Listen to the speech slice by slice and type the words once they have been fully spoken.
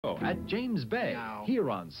At James Bay, here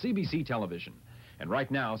on CBC Television. And right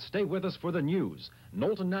now, stay with us for the news.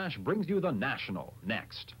 Knowlton Nash brings you the National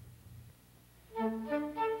next. This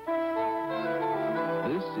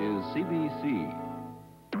is CBC.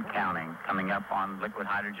 Counting. Coming up on liquid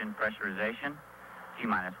hydrogen pressurization.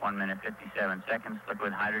 T-minus 1 minute 57 seconds.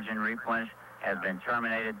 Liquid hydrogen replenish has been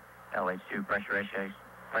terminated. LH2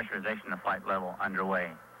 pressurization of flight level underway.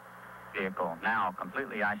 Vehicle now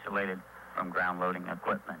completely isolated from ground loading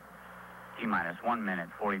equipment. T-minus 1 minute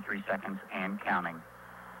 43 seconds and counting.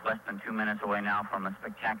 Less than 2 minutes away now from a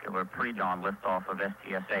spectacular pre-dawn liftoff of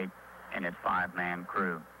STS-8 and its 5-man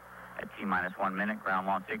crew. At T-minus 1 minute, ground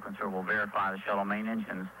launch sequencer will verify the shuttle main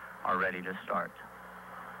engines are ready to start.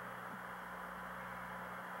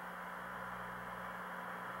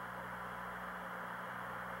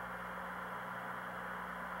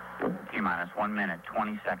 T-minus 1 minute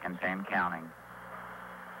 20 seconds and counting.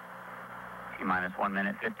 T-minus 1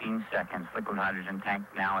 minute 15 seconds. Liquid hydrogen tank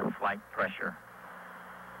now at flight pressure.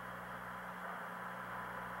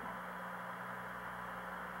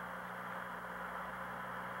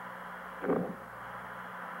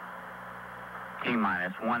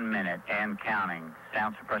 T-minus 1 minute and counting.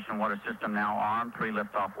 Sound suppression water system now armed.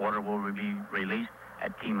 Pre-liftoff water will be released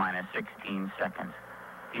at T-minus 16 seconds.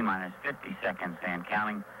 T-minus 50 seconds and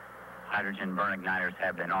counting. Hydrogen burn igniters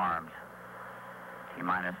have been armed.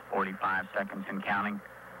 T-minus 45 seconds and counting.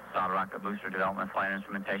 Solid rocket booster development flight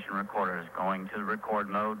instrumentation recorder is going to record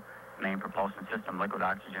mode. Main propulsion system, liquid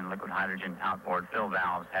oxygen, liquid hydrogen, outboard fill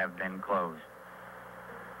valves have been closed.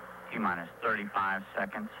 T-minus 35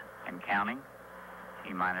 seconds and counting.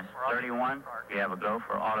 T-minus 31. We have a go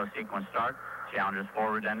for auto sequence start. Challenger's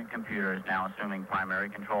 4 redundant computer is now assuming primary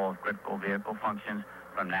control of critical vehicle functions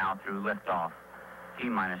from now through liftoff.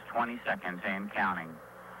 T-minus 20 seconds and counting.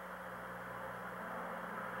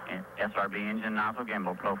 SRB engine nozzle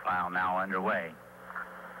gimbal profile now underway.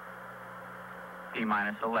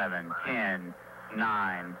 T-minus 11, 10,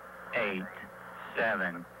 9, 8,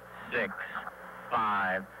 7, 6,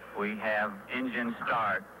 5. We have engine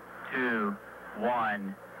start. 2,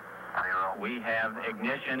 1. We have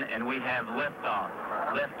ignition and we have liftoff.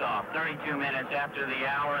 Liftoff, 32 minutes after the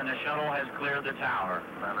hour, and the shuttle has cleared the tower.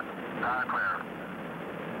 Clear.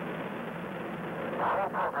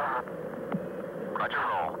 Roger,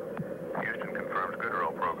 roll. Houston confirms good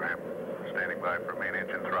roll program. Standing by for main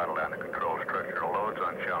engine throttle down to control structural loads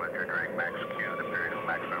on Challenger during max Q, the period of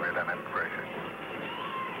maximum redundant pressure.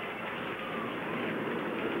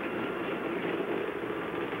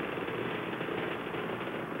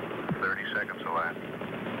 Seconds elapsed.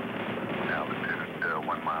 Altitude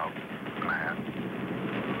 1 mile and a half.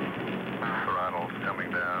 Throttle's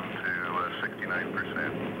coming down to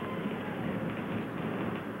 69%.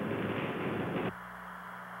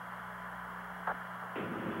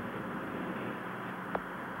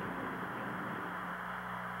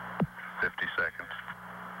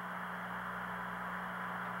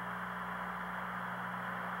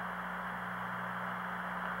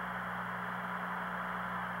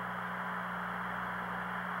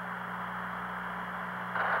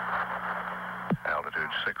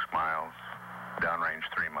 Altitude 6 miles, downrange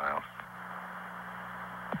 3 miles.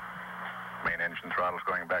 Main engine throttle's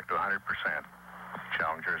going back to 100%.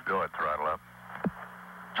 Challenger's go at throttle up.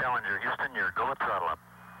 Challenger, Houston, your go at throttle up.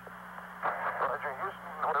 Roger, Houston,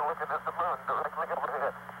 we're looking at the moon directly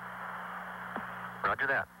overhead. Roger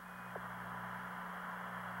that.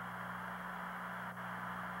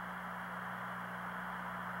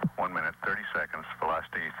 One minute, 30 seconds,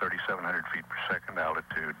 velocity 3,700 feet per second,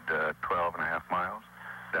 altitude 12 and a half miles,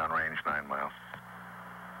 downrange 9 miles.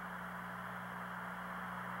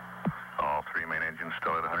 All 3 main engines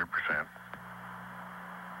still at 100%.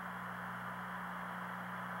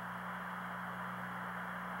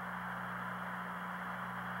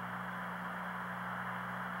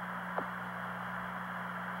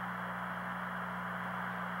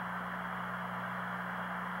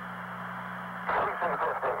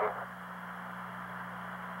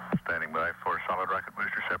 Standing by for solid rocket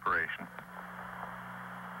booster separation.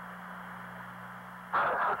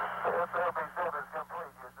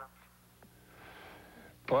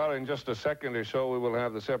 Well, in just a second or so, we will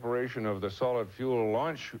have the separation of the solid fuel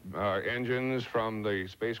launch engines from the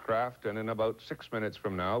spacecraft, and in about 6 minutes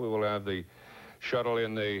from now, we will have the shuttle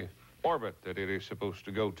in the orbit that it is supposed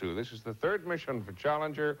to go to. This is the 3rd mission for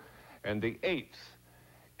Challenger and the 8th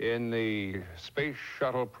in the Space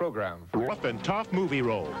Shuttle program. Rough and tough movie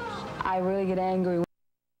roles. I really get angry.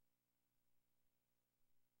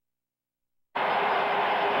 Oh,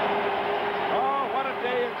 what a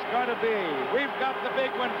day it's going to be. We've got the big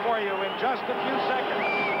one for you in just a few seconds.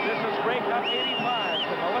 This is break up 85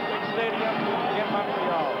 to Melissa.